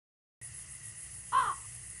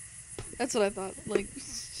That's what I thought. Like,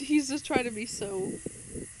 he's just trying to be so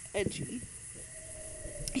edgy.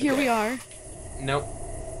 Here we are. Nope.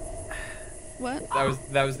 What?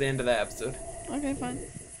 That was the end of that episode. Okay, fine.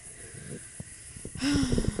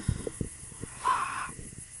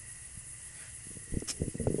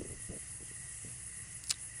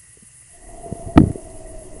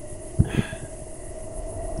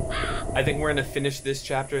 I think we're gonna finish this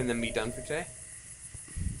chapter and then be done for today.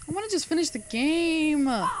 I want to just finish the game.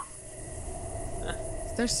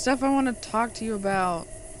 There's stuff I want to talk to you about.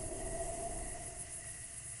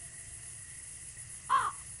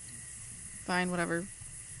 Fine, whatever.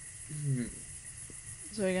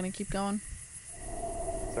 So you're gonna keep going?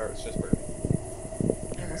 Sorry, it's just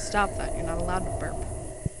burping. Yeah, well, stop that. You're not allowed to burp.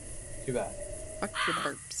 Too bad. Fuck your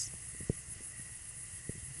burps.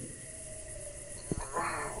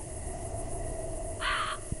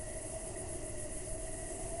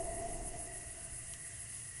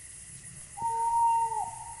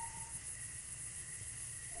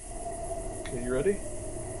 Okay, you ready?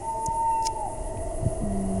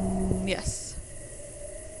 Yes.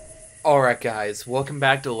 Alright guys, welcome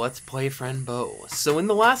back to Let's Play Friend Bo. So in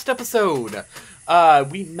the last episode,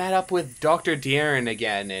 we met up with Dr. Deern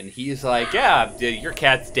again, and he's like, yeah, your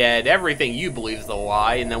cat's dead, everything you believe is a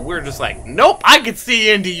lie, and then we're just like, nope, I can see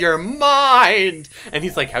into your mind! And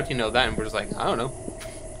he's like, how'd you know that? And we're just like, I don't know.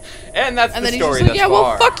 And that's And the then he's story just like, yeah, thus well,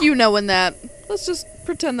 far. fuck you knowing that. Let's just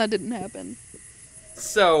pretend that didn't happen.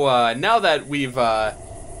 So, now that we've,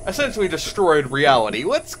 essentially destroyed reality,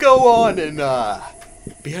 let's go on and,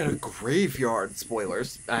 be at a graveyard.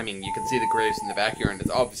 Spoilers. I mean, you can see the graves in the backyard, and it's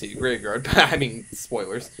obviously a graveyard, but I mean,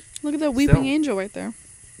 spoilers. Look at that weeping So, angel right there.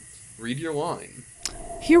 Read your line.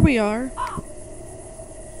 Here we are.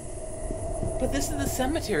 But this is the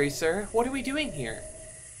cemetery, sir. What are we doing here?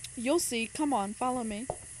 You'll see. Come on, follow me.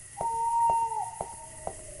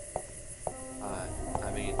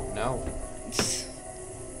 I mean, no.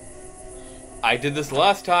 I did this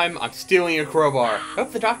last time. I'm stealing a crowbar.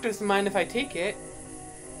 Hope the doctor doesn't mind if I take it.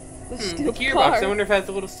 The The steel gearbox. car. I wonder if it has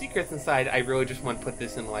the little secrets inside. I really just want to put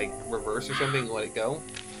this in, like, reverse or something and let it go.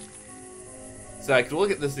 So I could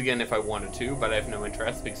look at this again if I wanted to, but I have no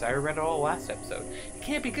interest because I read it all last episode. It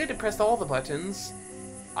can't be good to press all the buttons.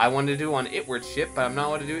 I wanted to do on Itward's ship, but I'm not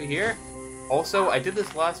allowed to do it here. Also, I did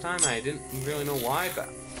this last time and I didn't really know why, but...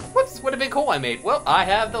 Whoops! What a big hole I made. Well, I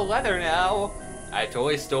have the leather now. I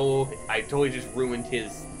totally just ruined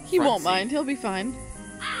his He front won't seat. mind. He'll be fine.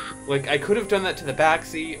 Like, I could have done that to the back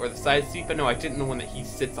seat or the side seat, but no, I didn't know one that he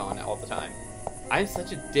sits on all the time. I'm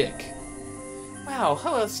such a dick. Wow,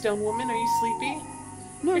 hello, stone woman. Are you sleepy?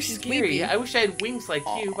 No, You're she's scary. weepy. I wish I had wings like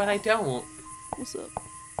you, but I don't. What's up?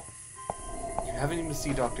 You haven't even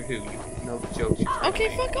seen Doctor Who. You know the jokes.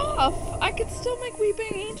 Okay, fuck off. I could still make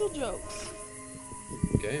weeping angel jokes.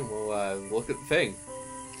 Okay, well, look at the thing.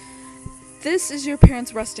 This is your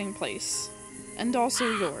parents' resting place. And also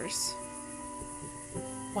yours.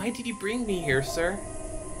 Why did you bring me here, sir?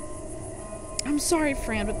 I'm sorry,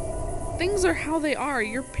 Fran, but things are how they are.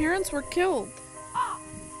 Your parents were killed.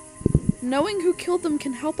 Knowing who killed them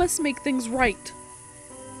can help us make things right.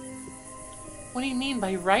 What do you mean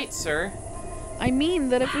by right, sir? I mean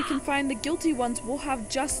that if we can find the guilty ones, we'll have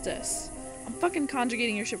justice. I'm fucking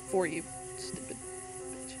conjugating your ship for you. Stupid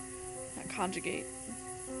bitch. Not conjugate.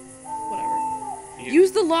 Whatever.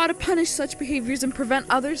 Use the law to punish such behaviors and prevent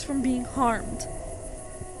others from being harmed.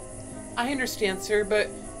 I understand, sir, but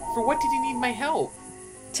for what did you need my help?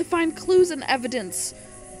 To find clues and evidence,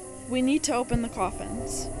 we need to open the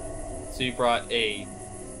coffins. So you brought a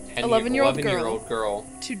 11-year-old girl.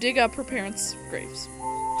 To dig up her parents' graves.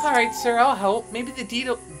 Alright, sir, I'll help. Maybe the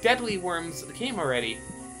deadly worms came already.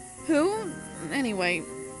 Who? Anyway,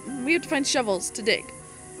 we have to find shovels to dig.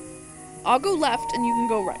 I'll go left and you can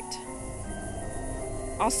go right.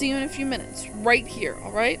 I'll see you in a few minutes, right here,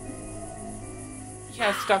 alright?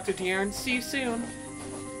 Yes, Dr. Deern, see you soon.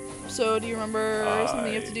 So, do you remember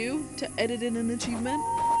something you have to do to edit in an achievement?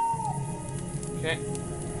 Okay.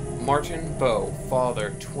 Martin Bow,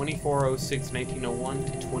 father, 2406-1901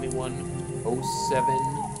 to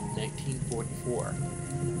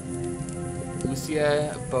 2107-1944.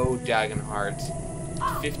 Lucia Bow Dagenhart,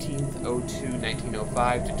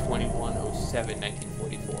 1502-1905 to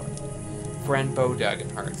 2107-1944. Fran Bow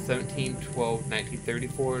Dagenhart,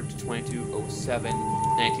 1712-1934 to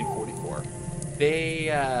 2207-1944. They,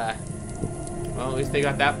 well, at least they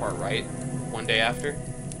got that part right. One day after.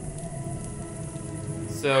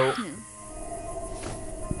 So,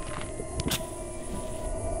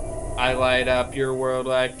 I light up your world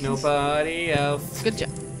like nobody else. Good job.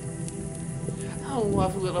 Oh,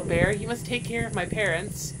 lovely little bear, you must take care of my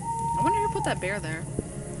parents. I wonder who put that bear there.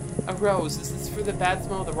 A rose. Is this for the bad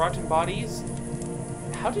smell of the rotten bodies?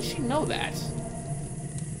 How does she know that?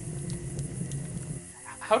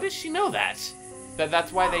 How does she know that?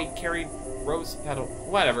 That's why they carried rose petal.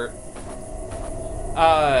 Whatever.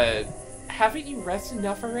 Haven't you rested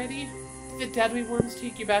enough already? Did the deadly worms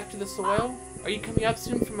take you back to the soil? Are you coming up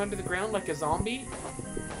soon from under the ground like a zombie?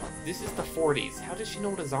 This is the 40s. How does she know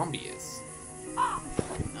what a zombie is? No.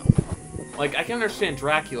 Like, I can understand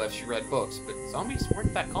Dracula if she read books, but zombies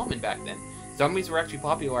weren't that common back then. Zombies were actually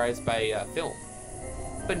popularized by film.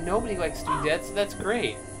 But nobody likes to be dead, so that's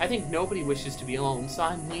great. I think nobody wishes to be alone, so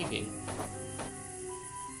I'm leaving.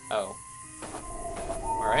 Oh.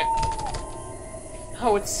 Alright.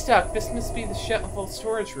 Oh, it's stuck. This must be the shovel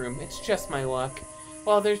storage room. It's just my luck.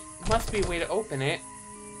 Well, there must be a way to open it.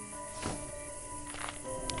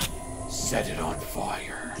 Set it on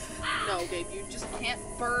fire. No, Gabe, you just can't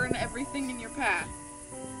burn everything in your path.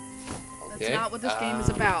 Okay. That's not what this game is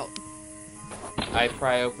about. I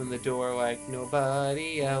pry open the door like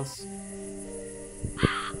nobody else.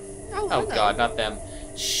 Oh god, not them.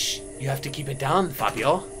 Shh, you have to keep it down,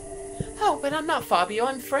 Fabio. Oh, but I'm not Fabio,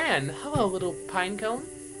 I'm Fran. Hello, little pine cone.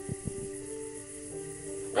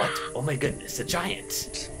 What? Oh my goodness, a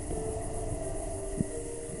giant.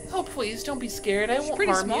 Oh, please, don't be scared. I won't harm you.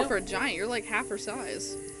 She's pretty small for a giant. You're like half her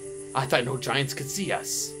size. I thought no giants could see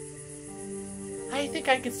us. I think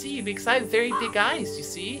I can see you because I have very big eyes, you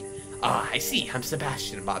see. Ah, I see. I'm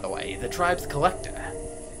Sebastian, by the way, the tribe's collector.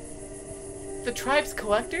 The tribe's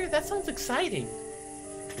collector? That sounds exciting.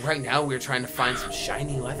 Right now, we're trying to find some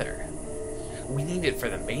shiny leather. We need it for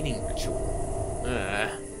the mating ritual.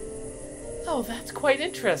 Oh, that's quite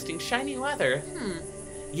interesting. Shiny leather.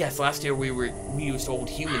 Yes, last year we used old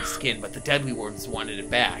human skin, but the deadly worms wanted it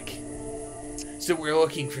back. So we're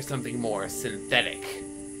looking for something more synthetic.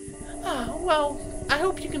 Ah, well, I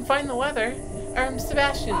hope you can find the leather.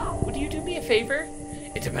 Sebastian, would you do me a favor?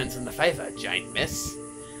 It depends on the favor, giant miss.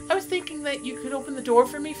 I was thinking that you could open the door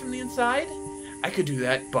for me from the inside. I could do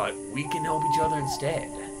that, but we can help each other instead.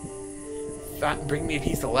 Bring me a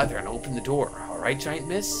piece of leather and open the door, alright, giant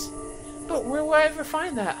miss? But where will I ever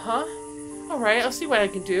find that, huh? Alright, I'll see what I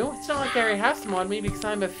can do. It's not like I already have some on me because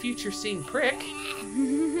I'm a future-seeing prick.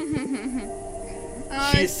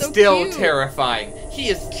 She is so still cute. Terrifying. He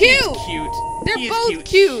is cute. They're both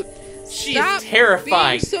cute. She is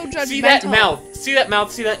terrifying. So judgmental. See that mouth? See that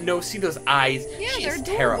mouth? See that nose? See those eyes? Yeah, she they're is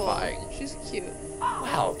adorable. Terrifying. She's cute.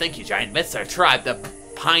 Well, thank you, giant miss. Our tribe, the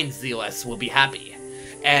Pine Zealous, will be happy.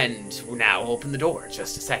 And we'll now open the door.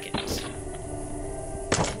 Just a second.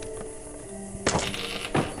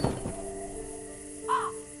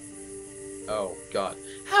 Oh, God.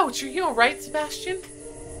 Ouch, are you alright, Sebastian?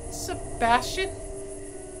 Sebastian?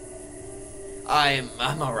 I'm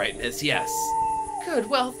alright, miss, yes. Good,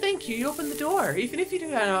 well, thank you. You opened the door, even if you do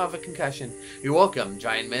have a concussion. You're welcome,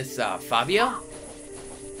 giant miss, Fabio?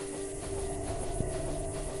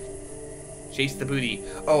 Chase the booty.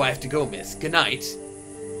 Oh, I have to go, miss. Good night.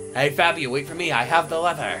 Hey, Fabio, wait for me. I have the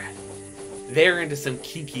leather. They're into some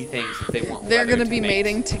kinky things if they want. They're gonna be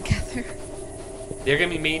mating together. They're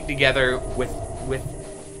gonna be mating together with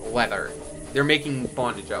leather. They're making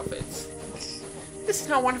bondage outfits. This is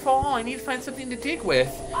not wonderful at all. I need to find something to dig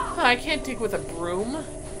with. I can't dig with a broom.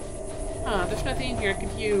 There's nothing in here I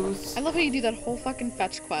could use. I love how you do that whole fucking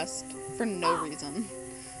fetch quest for no reason.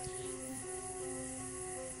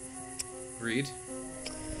 Read.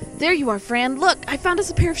 There you are, Fran. Look, I found us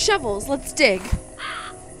a pair of shovels. Let's dig.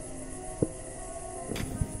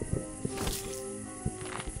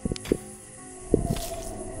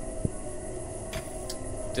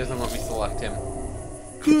 Doesn't let me select him.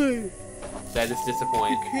 Good. That is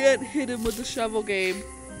disappointing. You can't hit him with a shovel, Gabe.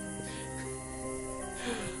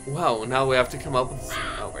 Well, now we have to come up with...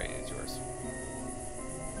 Oh, right, it's yours.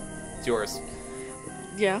 It's yours.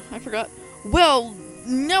 Yeah, I forgot. Well,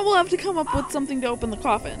 now we'll have to come up with something to open the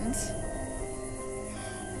coffins.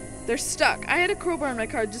 They're stuck. I had a crowbar in my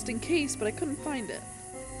car just in case, but I couldn't find it.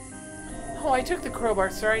 Oh, I took the crowbar,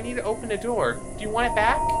 sir. I need to open a door. Do you want it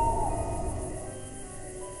back?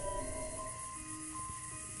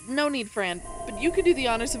 No need, Fran. But you could do the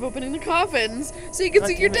honors of opening the coffins, so you can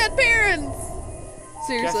see your dead parents!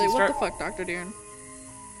 Seriously, what the fuck, Dr. Deern?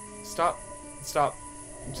 Stop.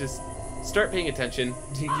 Just start paying attention.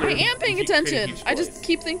 I am paying attention! I just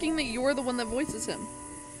keep thinking that you're the one that voices him.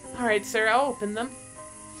 Alright, sir, I'll open them.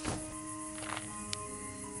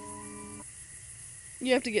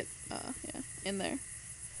 You have to get, in there.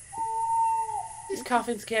 These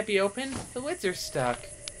coffins can't be opened. The lids are stuck.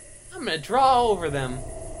 I'm gonna draw all over them.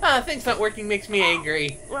 Things not working makes me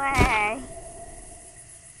angry. Rah!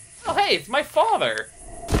 Oh, hey, it's my father!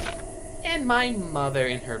 And my mother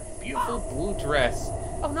in her beautiful blue dress.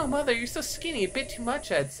 Oh no, Mother, you're so skinny, a bit too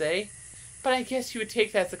much, I'd say. But I guess you would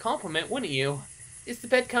take that as a compliment, wouldn't you? Is the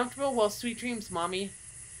bed comfortable? Well, sweet dreams, Mommy.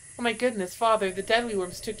 Oh my goodness, Father, the deadly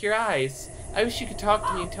worms took your eyes. I wish you could talk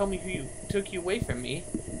to me and tell me who took you away from me.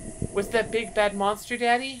 Was that big bad monster,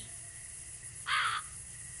 Daddy?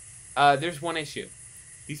 There's one issue.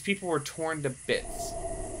 These people were torn to bits.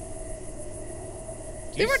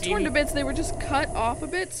 They weren't torn to bits, they were just cut off a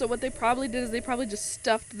bit, so what they probably did is they probably just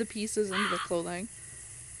stuffed the pieces into the clothing.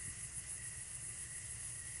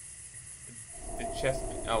 The chest...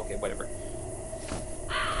 Oh, okay, whatever.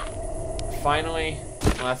 Finally,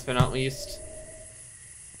 last but not least...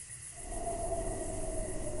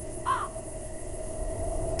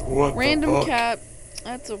 What Random the fuck? cat.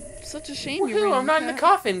 That's such a shame. Woohoo, I'm not in the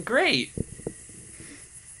coffin, great!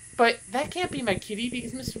 But that can't be my kitty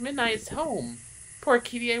because Mr. Midnight is home. Poor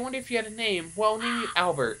kitty, I wonder if you had a name. Well, name you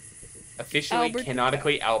Albert. Officially, Albert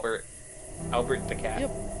canonically, Albert. Albert the cat.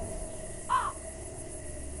 Yep.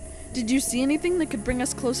 Did you see anything that could bring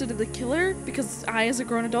us closer to the killer? Because I, as a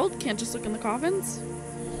grown adult, can't just look in the coffins?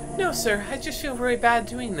 No, sir. I just feel very bad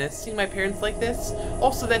doing this, seeing my parents like this.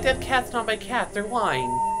 Also, that dead cat's not my cat. They're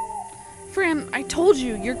lying. Fran, I told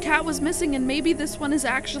you, your cat was missing and maybe this one is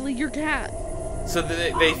actually your cat. So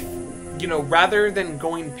they you know, rather than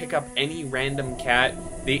going to pick up any random cat,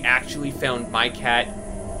 they actually found my cat,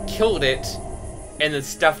 killed it, and then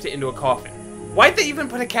stuffed it into a coffin. Why'd they even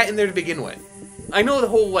put a cat in there to begin with? I know the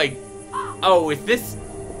whole, like, oh, if this...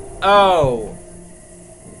 Oh.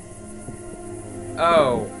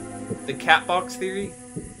 Oh. The cat box theory?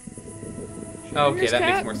 Okay, that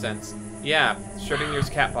makes more sense. Yeah, Schrodinger's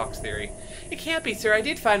cat box theory. It can't be, sir. I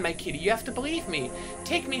did find my kitty. You have to believe me.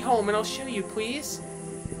 Take me home and I'll show you, please.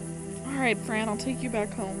 Alright, Fran, I'll take you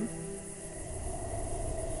back home.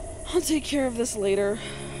 I'll take care of this later.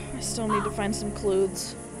 I still need to find some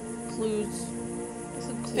clues. Clues. I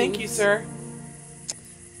said clues. Thank you, sir.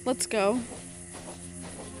 Let's go.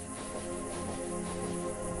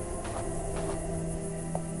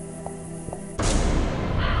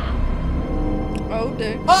 Oh,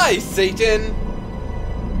 dick. Hi, Satan!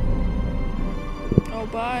 Oh,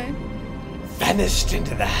 bye. Vanished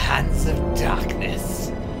into the hands of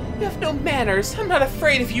darkness. You have no manners. I'm not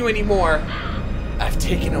afraid of you anymore. I've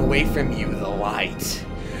taken away from you the light.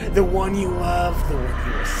 The one you love, the one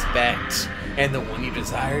you respect, and the one you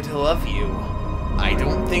desire to love you. I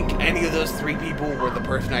don't think any of those three people were the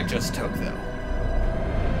person I just took, though.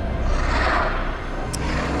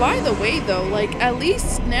 By the way, though, like, at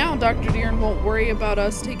least now Dr. Deern won't worry about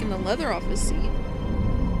us taking the leather off his seat.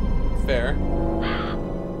 Fair.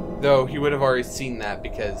 Though, he would have already seen that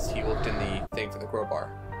because he looked in the thing for the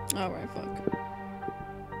crowbar. Alright, fuck.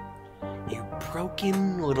 You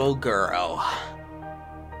broken little girl.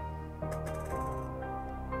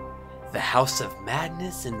 The House of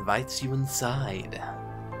Madness invites you inside.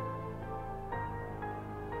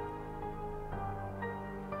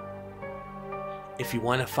 If you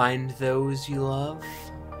want to find those you love,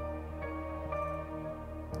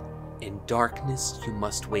 in darkness you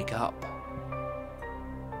must wake up.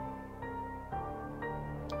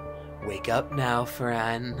 Wake up now,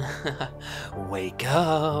 Fran. Wake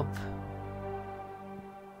up.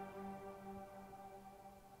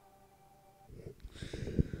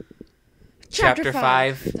 Chapter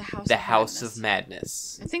 5, The House of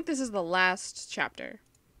Madness. I think this is the last chapter.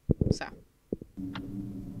 So.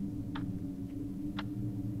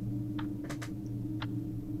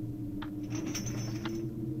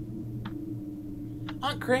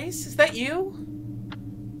 Aunt Grace, is that you?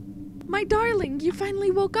 My darling, you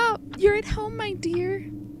finally woke up. You're at home, my dear.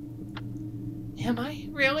 Am I?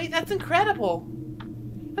 Really? That's incredible.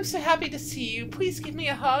 I'm so happy to see you. Please give me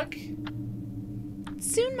a hug.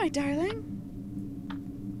 Soon, my darling.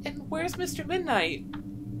 And where's Mr. Midnight?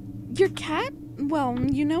 Your cat? Well,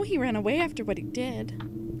 you know he ran away after what he did.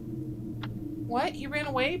 What? He ran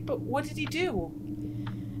away? But what did he do?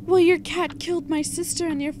 Well, your cat killed my sister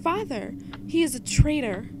and your father. He is a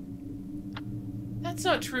traitor. That's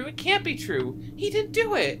not true. It can't be true. He didn't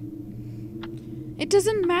do it. It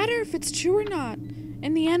doesn't matter if it's true or not.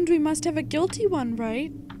 In the end, we must have a guilty one,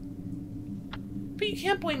 right? But you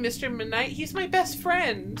can't blame Mr. Midnight. He's my best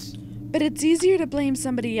friend. But it's easier to blame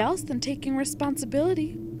somebody else than taking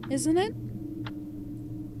responsibility, isn't it?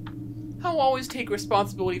 I'll always take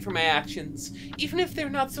responsibility for my actions, even if they're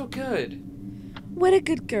not so good. What a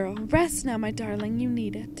good girl. Rest now, my darling. You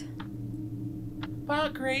need it. But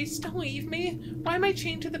Aunt Grace, don't leave me. Why am I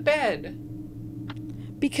chained to the bed?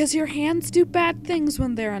 Because your hands do bad things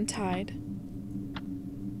when they're untied.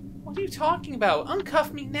 What are you talking about?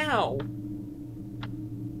 Uncuff me now.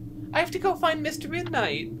 I have to go find Mr.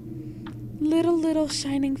 Midnight. Little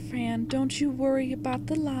shining Fran, don't you worry about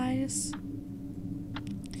the lies.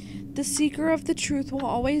 The seeker of the truth will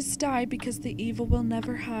always die because the evil will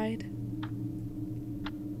never hide.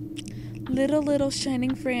 Little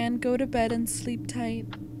shining Fran, go to bed and sleep tight.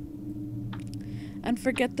 And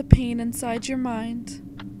forget the pain inside your mind.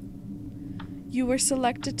 You were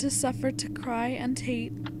selected to suffer, to cry and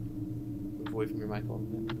hate. Move away from your mic a little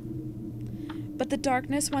bit. But the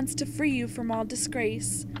darkness wants to free you from all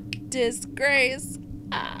disgrace. Disgrace!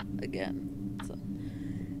 Again. So,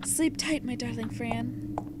 sleep tight, my darling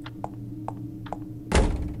Fran.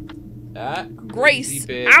 Grace,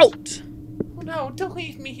 out! Oh no, don't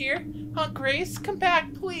leave me here. Aunt Grace, come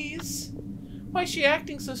back, please. Why is she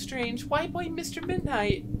acting so strange? Why blame Mr.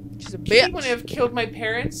 Midnight? She's a bitch. He wouldn't have killed my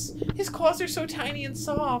parents. His claws are so tiny and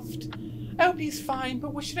soft. I hope he's fine,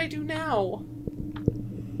 but what should I do now?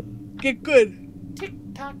 Get good. Tick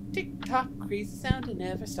tock, crazy sound, it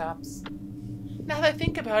never stops. Now that I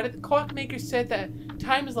think about it, the clockmaker said that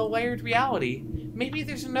time is a layered reality. Maybe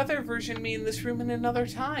there's another version of me in this room in another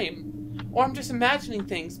time. Or I'm just imagining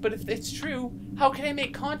things, but if it's true, how can I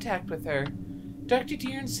make contact with her? Dr.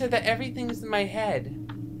 Deern said that everything is in my head.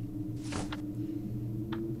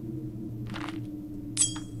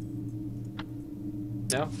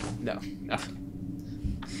 No.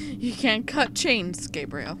 You can't cut chains,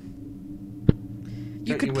 Gabriel.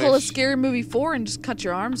 You Don't could you pull a wish? Scary Movie 4 and just cut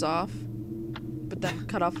your arms off. But then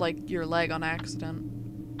cut off, like, your leg on accident.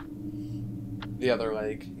 The other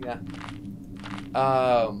leg, yeah.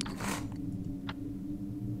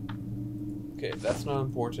 Okay, that's not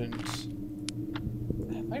important.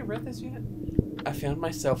 Have I read this yet? I found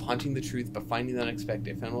myself hunting the truth, but finding the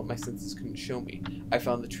unexpected. I found what my senses couldn't show me. I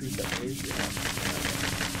found the truth that layers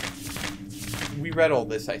you. We read all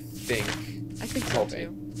this, I think. I think so, Okay.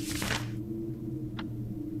 too.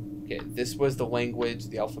 Okay, this was the language,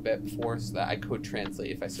 the alphabet before, so that I could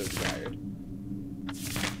translate if I so desired.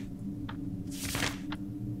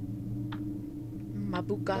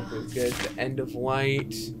 Mabuka. Okay, good. The end of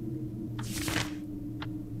light.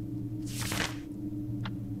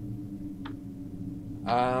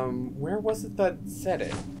 Where was it that said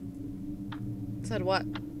it? Said what?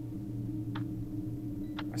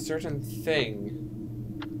 A certain thing.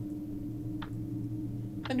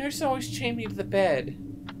 The nurse always chained me to the bed.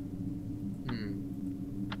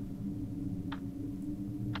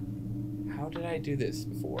 How did I do this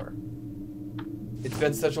before? It's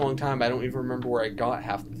been such a long time, I don't even remember where I got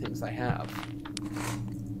half the things I have.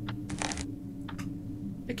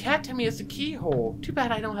 The cat tummy has a keyhole. Too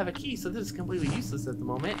bad I don't have a key, so this is completely useless at the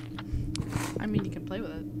moment. I mean, you can play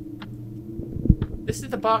with it. This is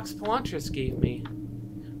the box Pelantris gave me.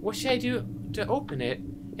 What should I do to open it?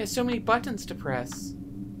 It has so many buttons to press.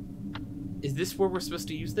 Is this where we're supposed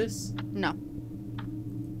to use this? No.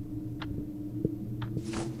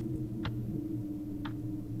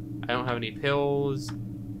 I don't have any pills.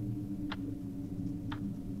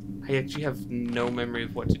 I actually have no memory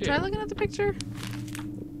of what to do. Try looking at the picture.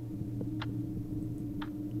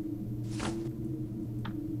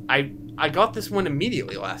 I got this one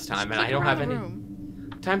immediately last time, and I don't have any.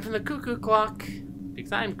 Room. Time for the cuckoo clock.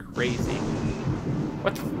 Because I'm crazy.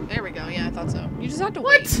 What the? There we go. Yeah, I thought so. You just have to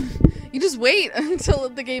What? wait. You just wait until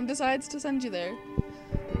the game decides to send you there.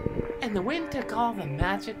 And the wind took all the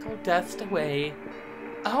magical dust away.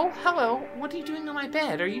 Oh, hello. What are you doing on my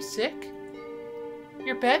bed? Are you sick?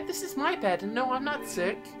 Your bed? This is my bed, and no, I'm not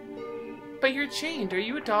sick. But you're chained. Are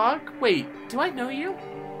you a dog? Wait, do I know you?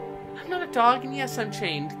 I'm not a dog, and yes, I'm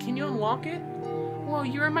chained. Can you unlock it? Whoa,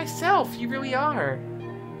 you are myself. You really are.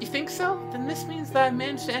 You think so? Then this means that I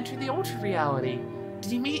managed to enter the ultra reality.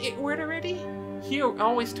 Did you meet Itward already? He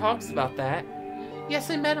always talks about that. Yes,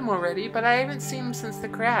 I met him already, but I haven't seen him since the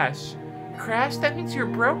crash. Crash? That means you're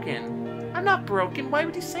broken. I'm not broken. Why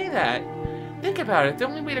would you say that? Think about it. The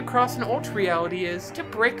only way to cross an ultra reality is to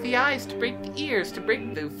break the eyes, to break the ears, to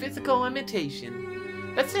break the physical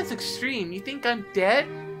limitation. That sounds extreme. You think I'm dead?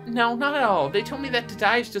 No, not at all. They told me that to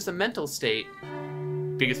die is just a mental state.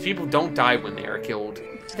 Because people don't die when they are killed.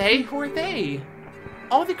 They? Who are they?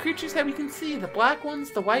 All the creatures that we can see. The black ones,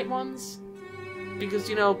 the white ones. Because,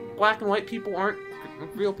 you know, black and white people aren't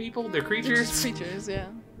real people. They're They're creatures. just creatures, yeah.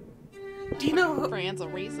 Do you know... Fran's a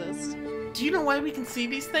racist. Do you know why we can see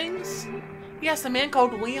these things? Yes, a man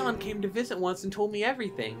called Leon came to visit once and told me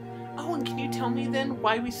everything. Oh, and can you tell me then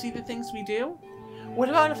why we see the things we do? What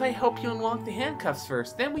about if I help you unlock the handcuffs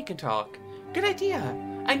first? Then we can talk. Good idea.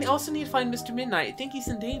 I also need to find Mr. Midnight. I think he's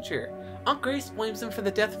in danger. Aunt Grace blames him for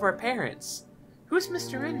the death of our parents. Who's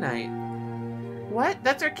Mr. Midnight? What?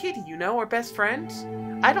 That's our kitty, you know, our best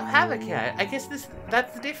friend? I don't have a cat. I guess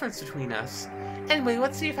that's the difference between us. Anyway,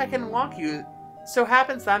 let's see if I can unlock you. So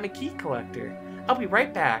happens that I'm a key collector. I'll be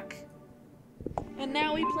right back. And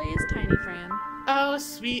now we play as Tiny Fran. Oh,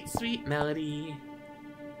 sweet, sweet melody.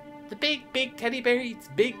 The big, big teddy bear eats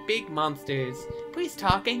big, big monsters. Please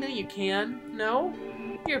talk, I know you can. No?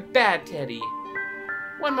 You're a bad teddy.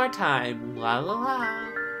 One more time. La la la.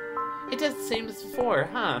 It does the same as before,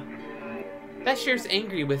 huh? That shirt's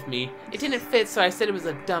angry with me. It didn't fit, so I said it was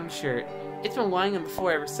a dumb shirt. It's been lying on the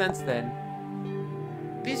floor ever since then.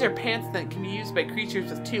 These are pants that can be used by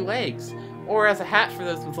creatures with 2 legs, or as a hat for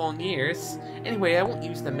those with long ears. Anyway, I won't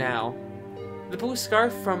use them now. The blue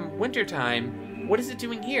scarf from wintertime. What is it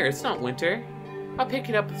doing here? It's not winter. I'll pick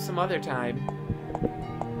it up some other time.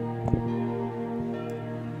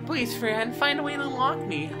 Please, Fran, find a way to unlock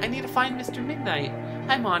me. I need to find Mr. Midnight.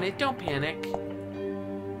 I'm on it, don't panic.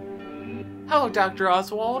 Hello, Dr.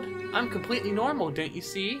 Oswald. I'm completely normal, don't you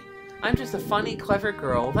see? I'm just a funny, clever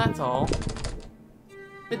girl, that's all.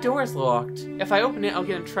 The door's locked. If I open it, I'll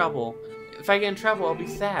get in trouble. If I get in trouble, I'll be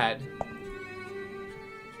sad.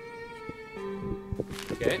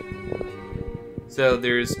 Okay. So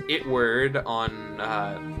there's it word on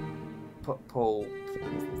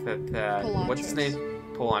what's his name?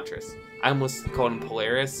 Polantris. I almost called him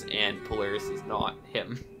Polaris, and Polaris is not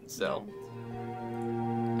him. So,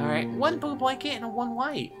 all right, 1 blue blanket and 1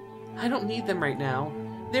 white. I don't need them right now.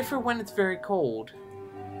 They're for when it's very cold.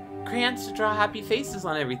 Crayons to draw happy faces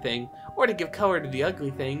on everything, or to give color to the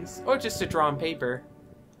ugly things, or just to draw on paper.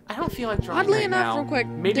 I don't feel like drawing right now. Real quick,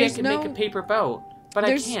 maybe I can make a paper boat. But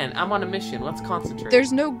I can't. I'm on a mission. Let's concentrate.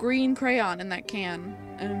 There's no green crayon in that can.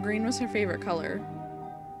 And green was her favorite color.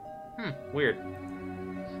 Weird.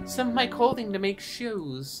 Some of my clothing to make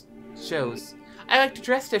shows. I like to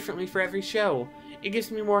dress differently for every show. It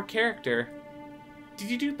gives me more character. Did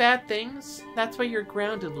you do bad things? That's why you're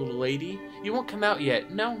grounded, little lady. You won't come out yet.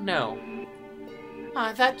 No, no.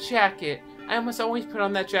 Ah, that jacket. I almost always put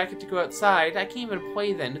on that jacket to go outside. I can't even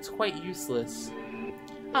play then. It's quite useless.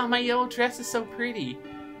 Ah, my yellow dress is so pretty.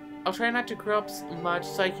 I'll try not to grow up much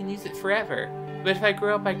so I can use it forever. But if I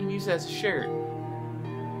grow up, I can use it as a shirt.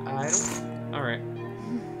 I don't... Alright.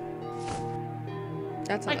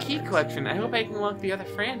 That's my key collection. I hope I can unlock the other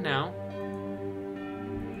Fran now.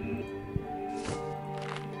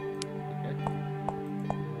 Okay.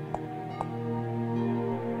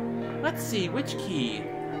 Let's see, which key?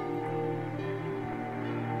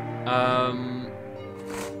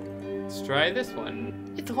 Let's try this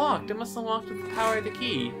one. It's locked. It must unlock with the power of the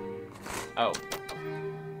key. Oh.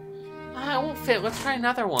 Ah, it won't fit. Let's try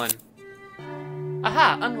another one.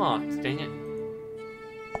 Aha! Unlocked. Dang it.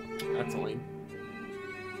 That's lame.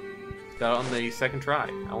 Got it on the second try.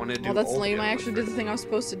 I wanted to do. Well, that's lame. I actually did the thing I was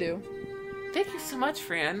supposed to do. Thank you so much,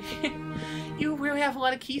 Fran. You really have a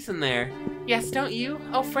lot of keys in there. Yes, don't you?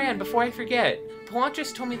 Oh, Fran, before I forget.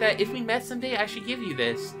 Polantris told me that if we met someday, I should give you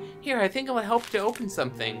this. Here, I think it will help to open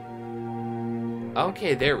something.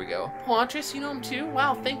 Okay, there we go. Polantris, you know him too?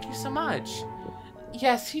 Wow, thank you so much.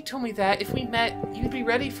 Yes, he told me that if we met, you'd be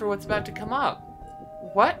ready for what's about to come up.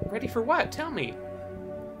 What? Ready for what? Tell me.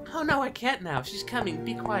 Oh no, I can't now. She's coming.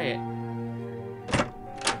 Be quiet.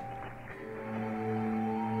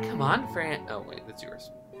 Come on, Fran. Oh, wait, that's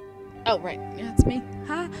yours. Oh, right. Yeah, it's me.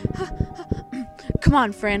 Ha, ha, ha. Come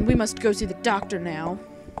on, Fran. We must go see the doctor now.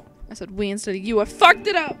 I said we instead of you. I fucked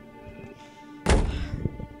it up!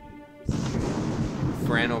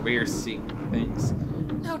 Fran over here seeing things.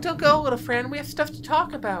 No, don't go, little Fran. We have stuff to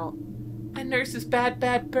talk about. That nurse is bad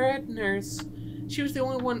nurse. She was the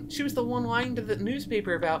one lying to the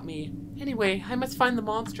newspaper about me. Anyway, I must find the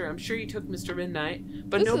monster. I'm sure he took Mr. Midnight,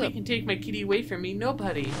 but nobody can take my kitty away from me.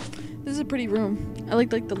 Nobody. This is a pretty room. I like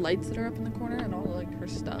the lights that are up in the corner and all like her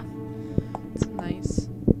stuff. It's nice.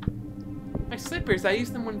 My slippers. I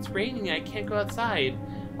use them when it's raining and I can't go outside.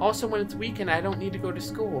 Also, when it's weekend, I don't need to go to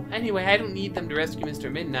school. Anyway, I don't need them to rescue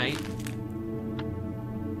Mr. Midnight.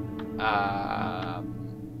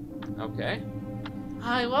 Okay.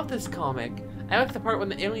 I love this comic. I like the part when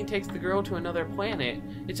the alien takes the girl to another planet.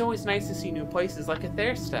 It's always nice to see new places like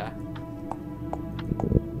Aethersta.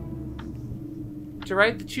 To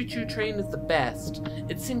ride the choo-choo train is the best.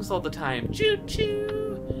 It sings all the time,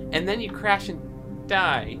 choo-choo, and then you crash and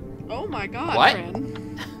die. Oh my god, what?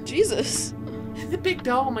 Fran. Jesus. The big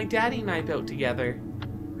doll my daddy and I built together.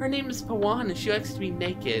 Her name is Pawan and she likes to be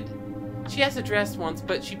naked. She has a dress once,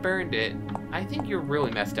 but she burned it. I think you're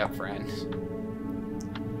really messed up, friend.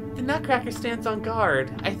 The Nutcracker stands on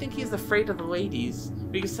guard. I think he's afraid of the ladies,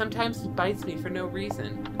 because sometimes he bites me for no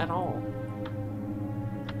reason at all.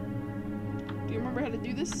 Do you remember how to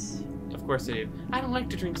do this? Of course I do. I don't like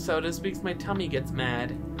to drink sodas because my tummy gets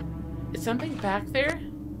mad. Is something back there?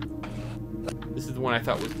 This is the one I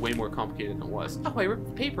thought was way more complicated than it was. Oh, I ripped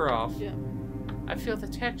the paper off. Yeah. I feel the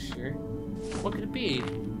texture. What could it be?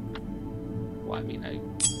 Well, I mean,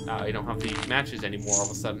 I don't have the matches anymore all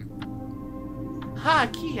of a sudden. Ha,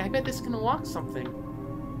 key! I bet this is gonna lock something.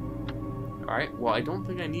 Alright, well, I don't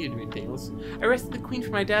think I needed anything else. I arrested the queen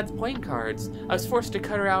for my dad's playing cards. I was forced to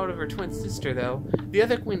cut her out of her twin sister, though. The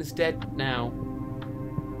other queen is dead now.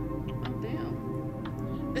 Oh,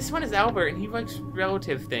 damn. This one is Albert, and he likes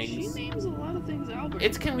relative things. She names a lot of things Albert.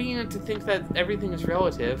 It's convenient to think that everything is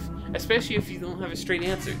relative, especially if you don't have a straight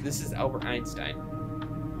answer. This is Albert Einstein.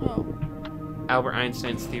 Oh. Albert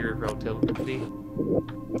Einstein's theory of relativity.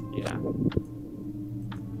 Yeah.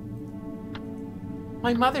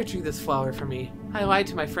 My mother drew this flower for me. I lied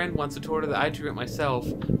to my friend once and told her that I drew it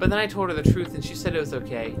myself, but then I told her the truth and she said it was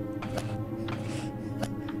okay.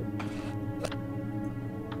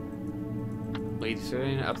 Lady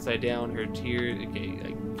turning upside down, her tears. Okay,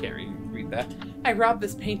 I can't read that. I robbed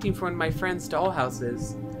this painting from one of my friend's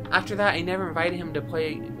dollhouses. After that, I never invited him to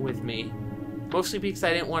play with me. Mostly because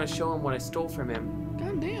I didn't want to show him what I stole from him.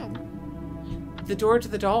 God damn. The door to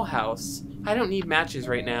the dollhouse. I don't need matches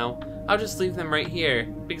right now. I'll just leave them right here,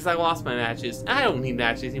 because I lost my matches. I don't need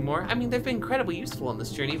matches anymore. I mean, they've been incredibly useful on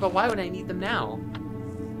this journey, but why would I need them now?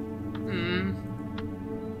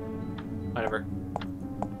 Whatever.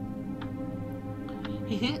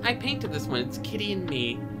 I painted this one. It's Kitty and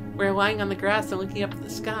me. We're lying on the grass and looking up at the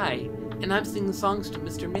sky. And I'm singing songs to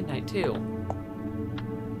Mr. Midnight, too.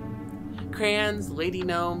 Crayons, Lady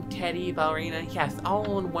Gnome, Teddy, Ballerina, yes,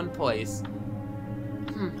 all in one place.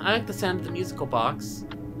 I like the sound of the musical box.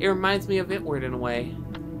 It reminds me of Itward in a way.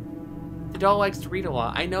 The doll likes to read a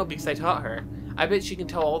lot. I know because I taught her. I bet she can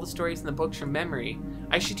tell all the stories in the books from memory.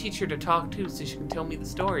 I should teach her to talk too so she can tell me the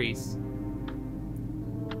stories.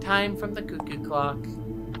 Time from the cuckoo clock.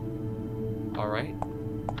 Alright.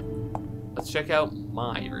 Let's check out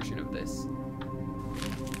my version of this.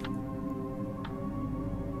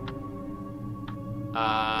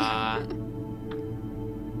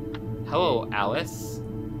 Hello, Alice.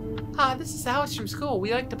 Ah, this is Alice from school.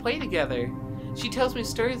 We like to play together. She tells me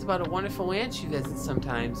stories about a wonderful land she visits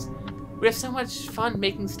sometimes. We have so much fun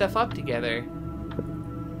making stuff up together.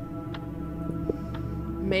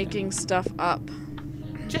 Making stuff up.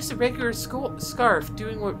 Just a regular scarf,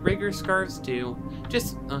 doing what regular scarves do.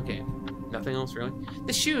 Okay, nothing else really.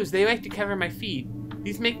 The shoes, they like to cover my feet.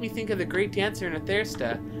 These make me think of the great dancer in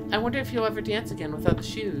Athersta. I wonder if he'll ever dance again without the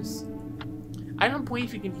shoes. I don't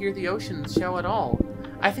believe you can hear the ocean shell at all.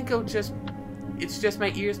 I think it's just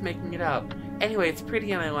my ears making it up. Anyway, it's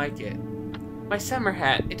pretty and I like it. My summer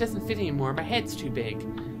hat, it doesn't fit anymore. My head's too big.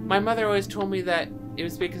 My mother always told me that it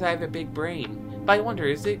was because I have a big brain. But I wonder,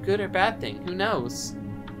 is it a good or bad thing? Who knows?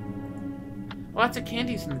 Lots of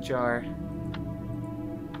candies in the jar.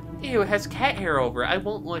 Ew, it has cat hair over it. I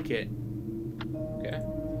won't lick it. Okay.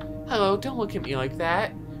 Hello, don't look at me like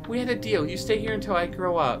that. We had a deal. You stay here until I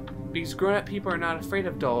grow up. Because grown-up people are not afraid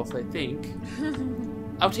of dolls, I think.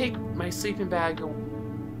 I would take my sleeping bag when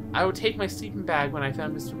I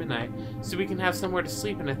found Mr. Midnight, so we can have somewhere to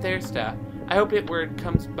sleep in Athersta. I hope Itward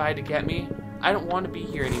comes by to get me. I don't want to be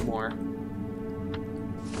here anymore.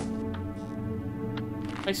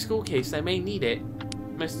 My school case, I may need it.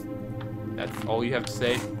 That's all you have to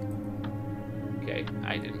say? Okay,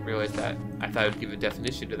 I didn't realize that. I thought I would give a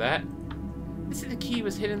definition to that. This is the key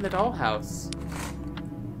was hidden in the dollhouse.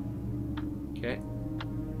 Okay.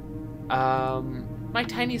 My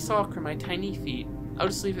tiny sock or my tiny feet. I'll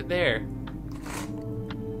just leave it there.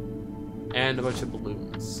 And a bunch of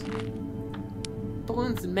balloons.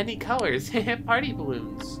 Balloons in many colors. Party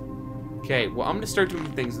balloons. Okay, well, I'm gonna start doing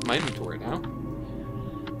things with my inventory now.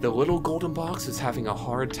 The little golden box is having a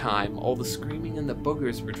hard time. All the screaming and the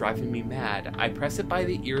boogers were driving me mad. I press it by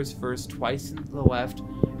the ears first, twice to the left,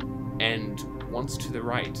 and once to the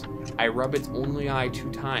right. I rub its only eye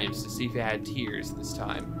 2 times to see if it had tears this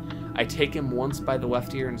time. I take him once by the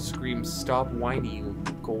left ear and scream, "Stop whining, you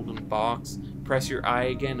golden box. Press your eye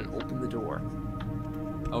again and open the door."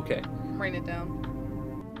 Okay. I'm writing it down.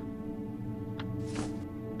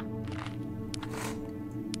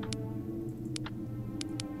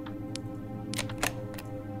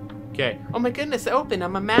 Okay. Oh my goodness, open!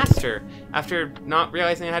 I'm a master! After not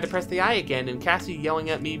realizing I had to press the eye again, and Cassie yelling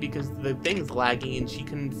at me because the thing's lagging and she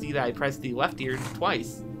couldn't see that I pressed the left ear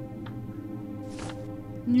twice.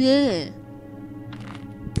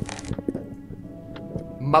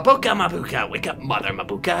 Mabuka, Mabuka, wake up, Mother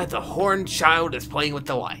Mabuka. The horned child is playing with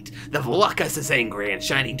the light. The Volucus is angry and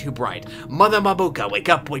shining too bright. Mother Mabuka, wake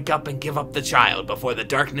up, and give up the child before the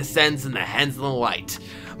darkness ends in the hands of the light.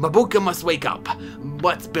 Mabuka must wake up.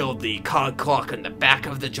 Let's build the cog clock on the back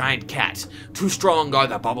of the giant cat. Too strong are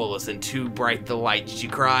the bubbles and too bright the light, she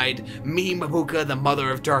cried. Me, Mabuka, the mother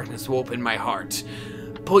of darkness, will open my heart.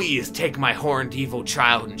 Please take my horned evil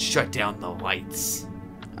child and shut down the lights.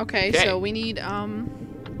 Okay, so we need,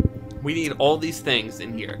 We need all these things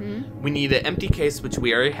in here. Hmm? We need an empty case, which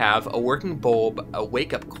we already have, a working bulb, a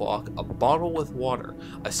wake-up clock, a bottle with water,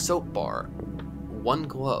 a soap bar, one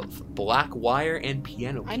glove, black wire, and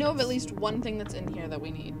piano keys. I know of at least one thing that's in here that we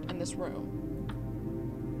need in this room.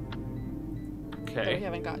 That we Okay.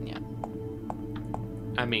 haven't gotten yet.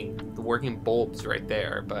 I mean, the working bulb's right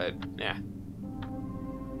there, but, yeah.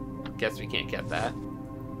 Guess we can't get that.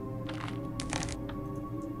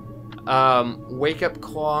 Wake-up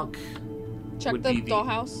clock. Check would the be the-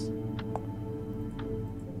 dollhouse.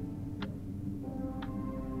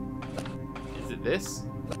 Is it this?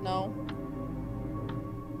 No.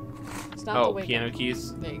 It's not the Oh, wake piano up.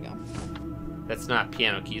 keys. There you go. That's not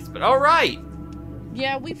piano keys, but alright!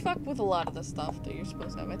 Yeah, we fuck with a lot of the stuff that you're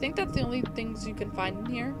supposed to have. I think that's the only things you can find in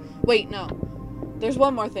here. Wait, no. There's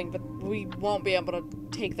one more thing, but we won't be able to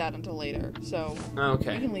take that until later. So, you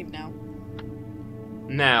Okay. can leave now.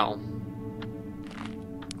 Now.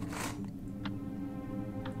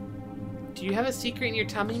 Do you have a secret in your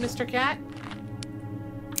tummy, Mr. Cat?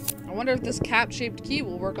 I wonder if this cat-shaped key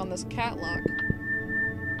will work on this cat lock.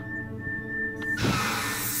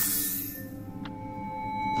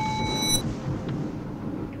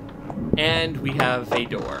 And we have a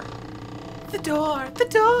door. The door! The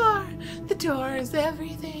door! The door is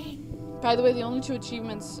everything! By the way, the only two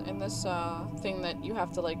achievements in this thing that you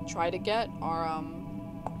have to like try to get are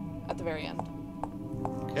at the very end.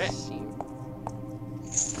 Okay. See.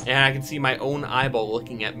 And I can see my own eyeball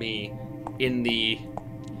looking at me in the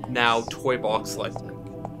now toy box like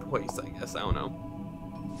place, I guess. I don't know.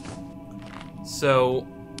 So,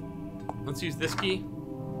 let's use this key.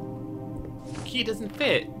 Key doesn't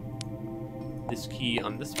fit. This key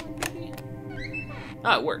on this one, maybe?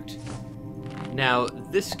 Ah, it worked. Now,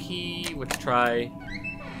 this key, let's try...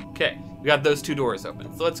 Okay, we got those two doors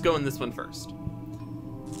open. So let's go in this one first.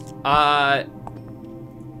 I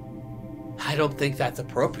don't think that's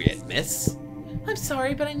appropriate, miss. I'm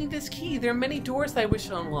sorry, but I need this key. There are many doors I wish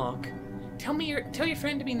to unlock. Tell your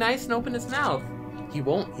friend to be nice and open his mouth. He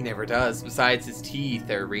won't, he never does. Besides, his teeth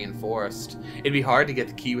are reinforced. It'd be hard to get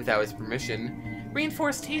the key without his permission.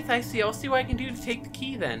 Reinforced teeth, I see. I'll see what I can do to take the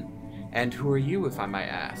key then. And who are you, if I might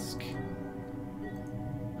ask?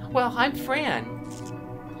 Well, I'm Fran.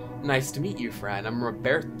 Nice to meet you, Fran. I'm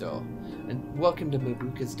Roberto. And welcome to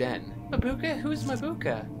Mabuka's Den. Mabuka? Who's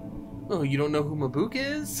Mabuka? Oh, you don't know who Mabuka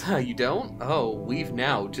is? You don't? Oh, leave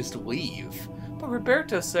now. Just leave. But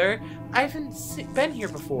Roberto, sir, I haven't been here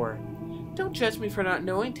before. Don't judge me for not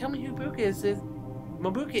knowing. Tell me who Mabuka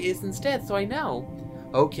is instead, so I know.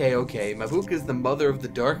 Okay. Mabuka is the mother of the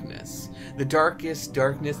darkness. The darkest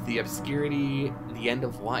darkness, the obscurity, the end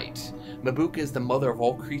of light. Mabuka is the mother of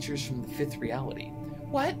all creatures from the fifth reality.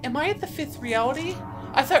 What? Am I at the fifth reality?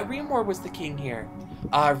 I thought Remor was the king here.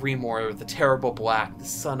 Ah, Remor, the terrible black, the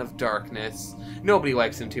son of darkness. Nobody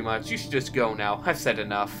likes him too much. You should just go now. I've said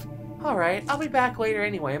enough. Alright, I'll be back later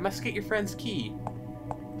anyway. I must get your friend's key.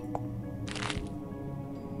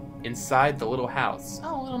 Inside the little house.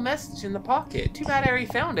 Oh, a little message in the pocket. Too bad I already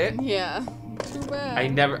found it. Yeah. Too bad.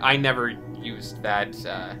 I never used that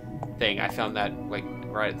thing. I found that like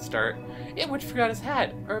right at the start. It would forgot his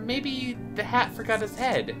hat, or maybe the hat forgot his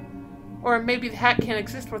head, or maybe the hat can't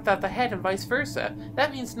exist without the head, and vice versa.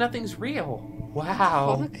 That means nothing's real.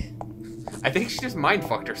 Wow. Fuck. I think she just mind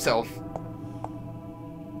fucked herself.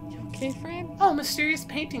 You okay, Fran? Oh, mysterious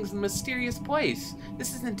paintings in a mysterious place.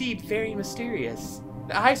 This is indeed very mysterious.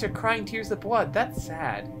 The eyes are crying tears of blood. That's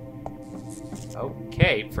sad.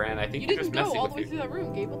 Okay, Fran, I think You you're just didn't go messing all the way with through you. that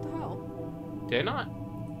room, Gabe. What the hell? Did I not?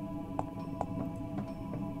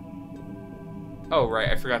 Oh, right,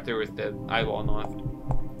 I forgot there was the eyeball on the left.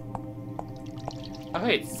 Oh,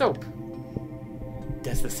 hey, it's soap.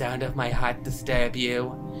 Does the sound of my heart disturb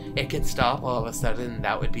you? It can stop all of a sudden,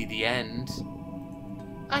 that would be the end.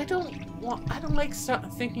 I don't like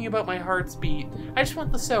thinking about my heart's beat. I just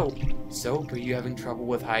want the soap. Soap? Are you having trouble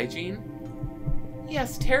with hygiene?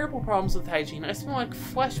 Yes, terrible problems with hygiene. I smell like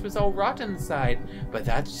flesh was all rotten inside. But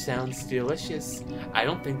that sounds delicious. I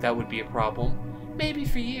don't think that would be a problem. Maybe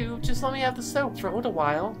for you. Just let me have the soap for a little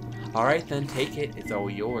while. Alright then, take it. It's all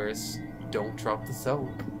yours. Don't drop the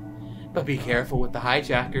soap. But be careful with the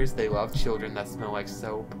hijackers. They love children that smell like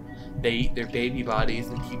soap. They eat their baby bodies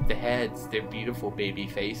and keep the heads, their beautiful baby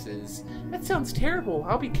faces. That sounds terrible.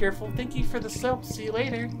 I'll be careful. Thank you for the soap. See you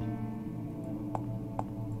later.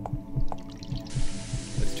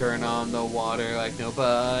 Let's turn on the water like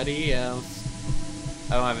nobody else.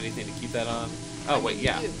 I don't have anything to keep that on. Oh, wait,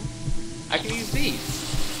 yeah. I can use these.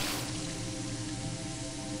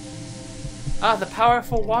 Ah, the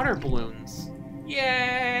powerful water balloons.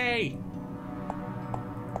 Yay!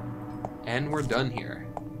 And we're done here.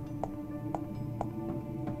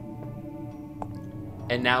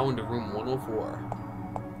 And now into room 104.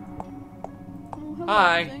 Oh, hello,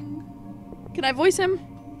 Hi. thing. Can I voice him?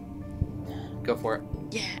 Go for it.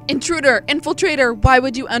 Yeah. Intruder, infiltrator, why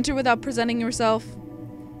would you enter without presenting yourself?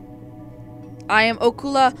 I am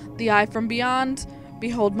Okula, the eye from beyond.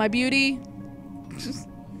 Behold my beauty.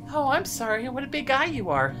 Oh, I'm sorry. What a big eye you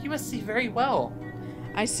are. You must see very well.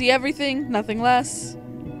 I see everything, nothing less.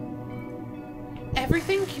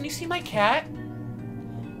 Everything? Can you see my cat?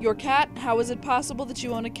 Your cat? How is it possible that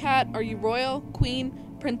you own a cat? Are you royal, queen,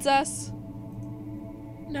 princess?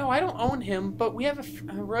 No, I don't own him, but we have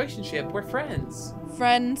a relationship. We're friends.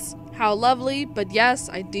 Friends? How lovely, but yes,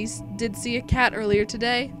 I did see a cat earlier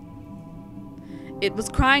today. It was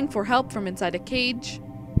crying for help from inside a cage.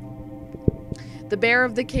 The bearer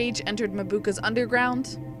of the cage entered Mabuka's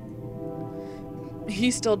underground.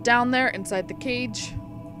 He's still down there inside the cage.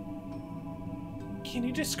 Can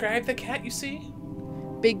you describe the cat you see?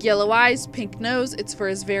 Big yellow eyes, pink nose, its fur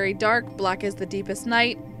is very dark, black as the deepest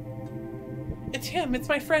night. It's him. It's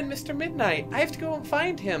my friend, Mr. Midnight. I have to go and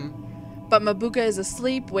find him. But Mabuka is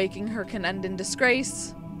asleep, waking her can end in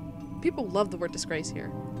disgrace. People love the word disgrace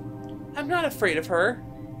here. I'm not afraid of her.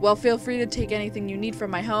 Well, feel free to take anything you need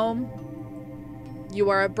from my home. You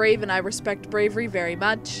are a brave and I respect bravery very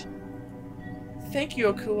much. Thank you,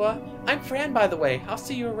 Okula. I'm Fran, by the way. I'll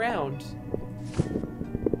see you around.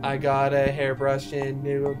 I got a hairbrush and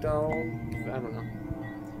noodle dome. I don't know.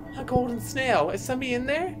 A golden snail. Is somebody in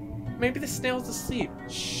there? Maybe the snail's asleep.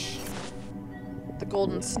 Shh. The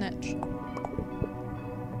golden snitch.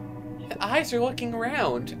 The eyes are looking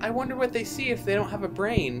around. I wonder what they see if they don't have a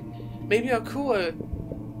brain. Maybe Okula,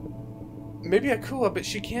 but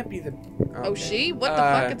she can't be the... Okay. Oh, she? What the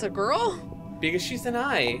fuck? It's a girl? Because she's an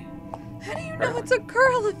eye. How do you know it's a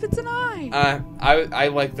girl if it's an eye? I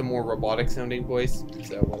like the more robotic sounding voice,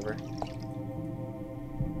 so whatever.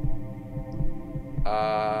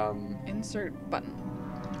 Insert button.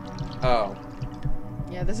 Oh.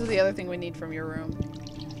 Yeah, this is the other thing we need from your room.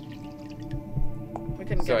 We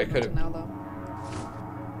couldn't So get it until now, though.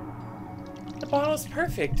 The bottle's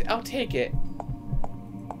perfect. I'll take it.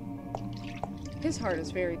 His heart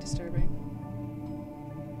is very disturbing.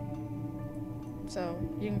 So,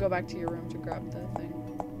 you can go back to your room to grab the thing.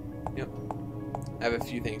 Yep. I have a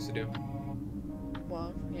few things to do.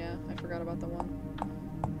 Well, yeah, I forgot about the one.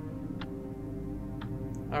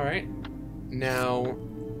 Alright. Now,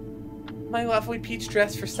 my lovely peach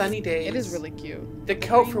dress for sunny days. It is really cute. The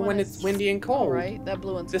coat for when it's windy and cold. Alright, that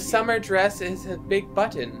blue one's The cute. summer dress is a big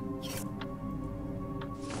button.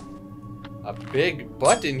 A big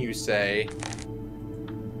button, you say?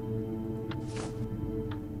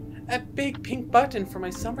 A big pink button for my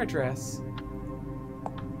summer dress.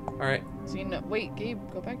 Alright. So you know, wait, Gabe,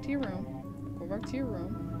 go back to your room. Go back to your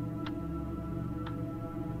room.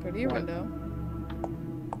 Go to your What? window.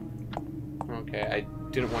 Okay, I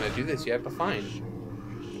didn't want to do this yet, but fine.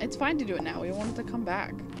 It's fine to do it now. We want it to come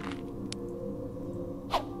back.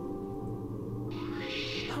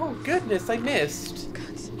 Oh, goodness, I missed.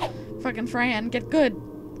 God. Fucking Fran, get good.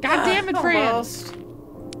 God damn it, Fran. Almost.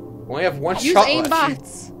 Only have one Use shot left.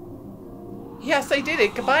 aimbots. Yes, I did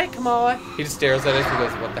it. Goodbye, Kamala. He just stares at us and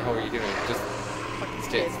goes, what the hell are you doing? Just Fucking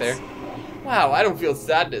stays kids. there. Wow, I don't feel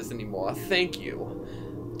sadness anymore. Thank you.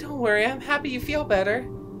 Don't worry, I'm happy you feel better.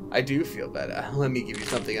 I do feel better. Let me give you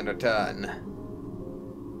something in return.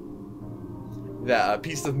 A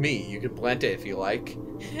piece of me. You can plant it if you like.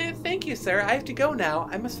 Thank you, sir. I have to go now.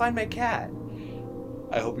 I must find my cat.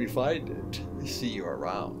 I hope you find it. See you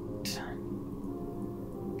around.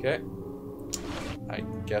 Okay. I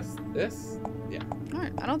guess this? Yeah.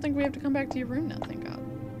 Alright, I don't think we have to come back to your room now, thank God.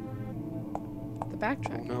 The Oh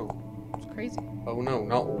backtrack. no. It's crazy. Oh no,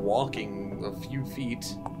 not walking a few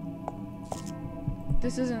feet.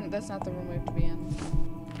 That's not the room we have to be in.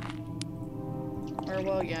 Or,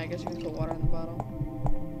 well, yeah, I guess you can put water in the bottle.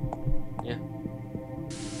 Yeah.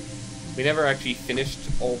 We never actually finished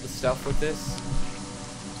all the stuff with this.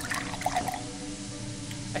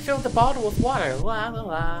 I filled the bottle with water. La la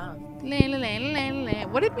la. La, la, la, la, la.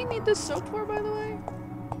 What did we need this soap for, by the way?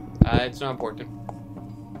 It's not important.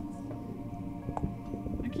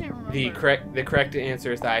 The correct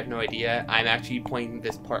answer is that I have no idea. I'm actually playing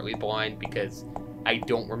this partly blind because I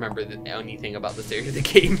don't remember anything about this area of the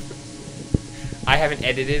game. I haven't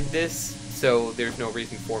edited this, so there's no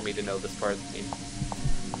reason for me to know this part of the game.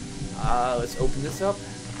 Let's open this up.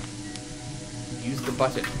 Use the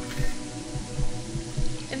button.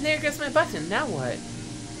 And there goes my button. Now what?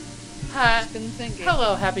 Hi. Been thinking.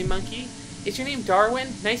 Hello, happy monkey. Is your name Darwin?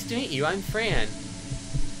 Nice to meet you. I'm Fran.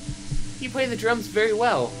 You play the drums very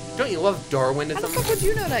well. Don't you love Darwinism? How the fuck would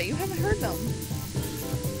you know that? You haven't heard them.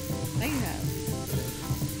 Now you have.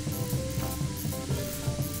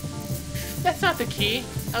 That's not the key.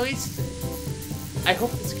 At least, I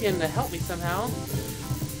hope this can help me somehow.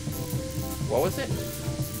 What was it?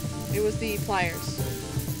 It was the pliers.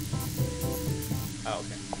 Oh,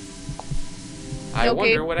 okay. I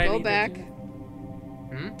wonder what I need go back. to do.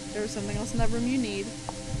 Hmm? There was something else in that room you need.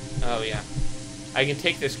 Oh, yeah. I can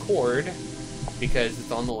take this cord because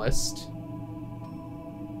it's on the list.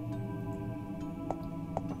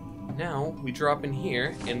 Now, we drop in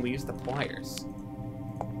here and we use the pliers.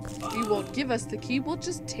 You won't give us the key, we'll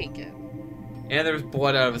just take it. And there's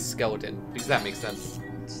blood out of a skeleton, because that makes sense.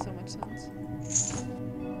 So much sense.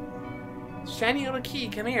 Shiny little key,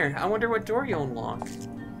 come here. I wonder what door you'll unlock.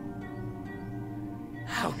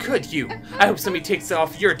 How could you? I hope somebody takes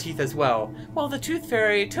off your teeth as well. Well, the tooth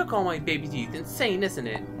fairy took all my baby teeth. Insane, isn't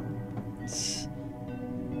it? Seems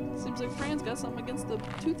like Fran's got something against the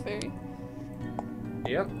tooth fairy.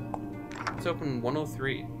 Yep. Let's open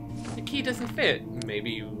 103. The key doesn't fit.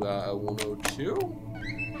 Maybe 102?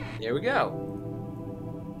 There we go.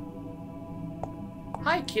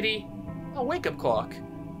 Hi, kitty. A wake-up clock.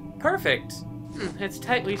 Perfect. It's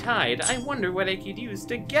tightly tied. I wonder what I could use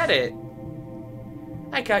to get it.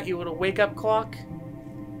 I got you, little wake-up clock.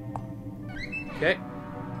 Okay.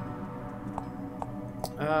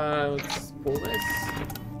 Let's pull this.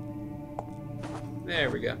 There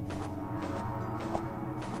we go.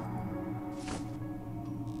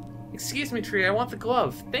 Excuse me, tree. I want the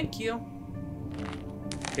glove. Thank you.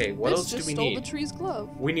 Okay, what else do we stole need? the tree's glove.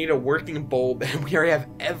 We need a working bulb, and we already have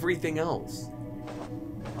everything else.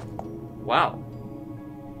 Wow.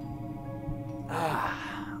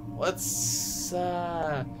 Let's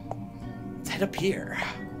head up here.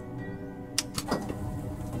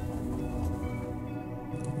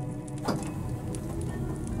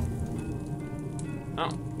 Oh.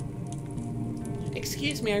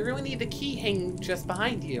 Excuse me, I really need the key hanging just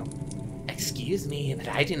behind you. Excuse me, but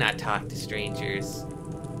I do not talk to strangers.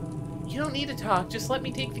 You don't need to talk, just let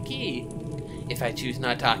me take the key. If I choose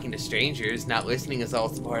not talking to strangers, not listening is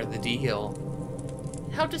also part of the deal.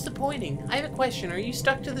 How disappointing. I have a question. Are you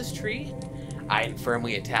stuck to this tree? I am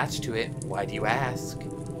firmly attached to it. Why do you ask?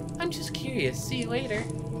 I'm just curious. See you later.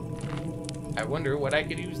 I wonder what I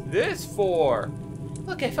could use this for.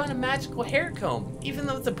 Look, I found a magical hair comb, even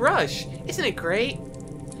though it's a brush. Isn't it great?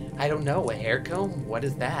 I don't know. A hair comb? What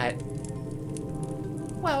is that?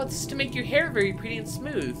 Well, it's to make your hair very pretty and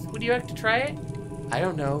smooth. Would you like to try it? I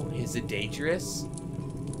don't know. Is it dangerous?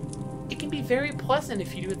 It can be very pleasant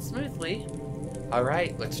if you do it smoothly.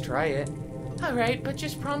 Alright, let's try it. Alright, but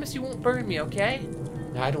just promise you won't burn me, okay?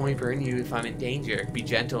 I'd only burn you if I'm in danger. Be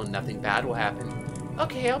gentle and nothing bad will happen.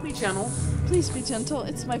 Okay, I'll be gentle. Please be gentle.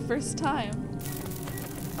 It's my first time.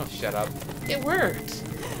 Oh, shut up. It worked!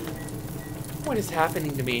 What is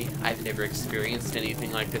happening to me? I've never experienced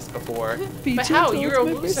anything like this before. But how? You're a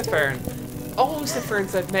Lucifern. All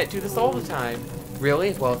Luciferns I've met do this all the time.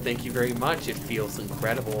 Really? Well, thank you very much. It feels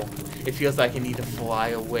incredible. It feels like I need to fly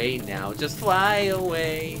away now. Just fly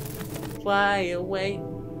away. Fly away.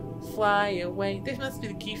 Fly away. This must be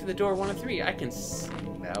the key for the door 103. I can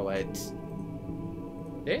smell it.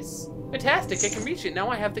 This? Fantastic. I can reach it. Now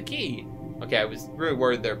I have the key. Okay, I was really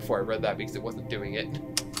worried there before I read that because it wasn't doing it.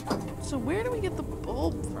 So where do we get the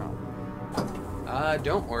bulb from?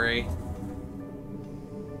 Don't worry.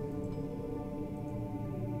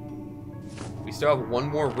 We still have one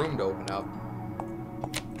more room to open up.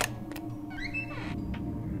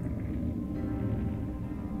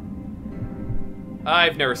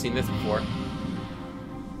 I've never seen this before.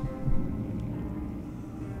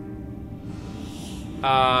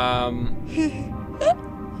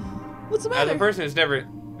 What's the matter? As a person who's never...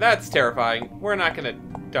 That's terrifying. We're not gonna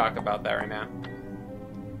talk about that right now.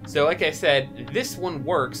 So, like I said, this one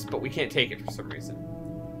works, but we can't take it for some reason.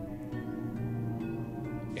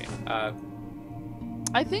 Okay,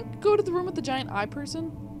 I think go to the room with the giant eye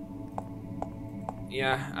person.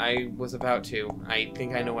 yeah, I was about to. I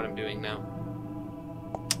think I know what I'm doing now.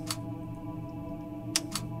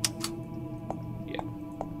 Yeah.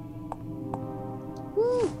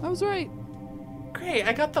 Woo! I was right. Great,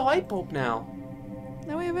 I got the light bulb now.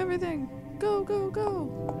 Now we have everything. Go, go,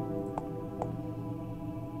 go.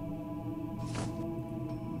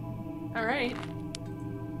 Alright.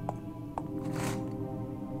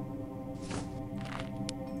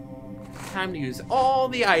 Time to use all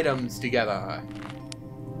the items together.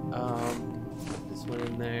 Put this one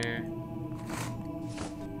in there.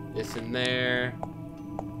 This in there.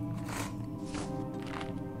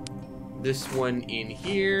 This one in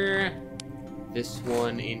here. This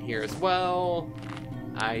one in here as well.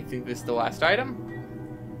 I think this is the last item.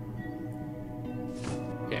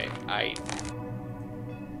 Okay,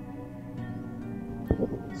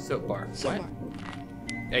 soap bar. Soap What? bar.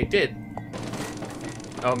 I did.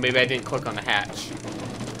 Oh, maybe I didn't click on the hatch.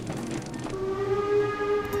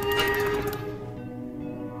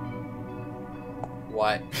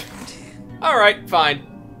 What? Alright, fine.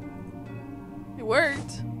 It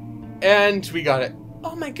worked. And we got it.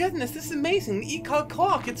 Oh my goodness, this is amazing. The ECOG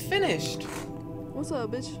clock, it's finished. What's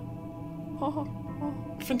up, bitch? Oh.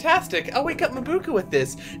 Fantastic. I'll wake up Mabuka with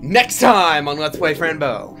this next time on Let's Play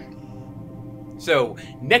Franbo. So,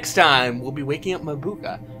 next time we'll be waking up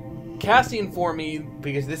Mabuka. Cassie informed me,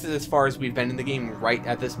 because this is as far as we've been in the game right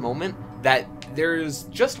at this moment, that there's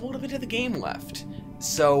just a little bit of the game left.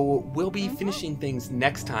 So, we'll be finishing things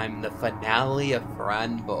next time in the finale of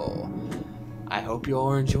Franbo. I hope you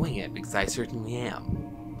all are enjoying it, because I certainly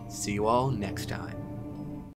am. See you all next time.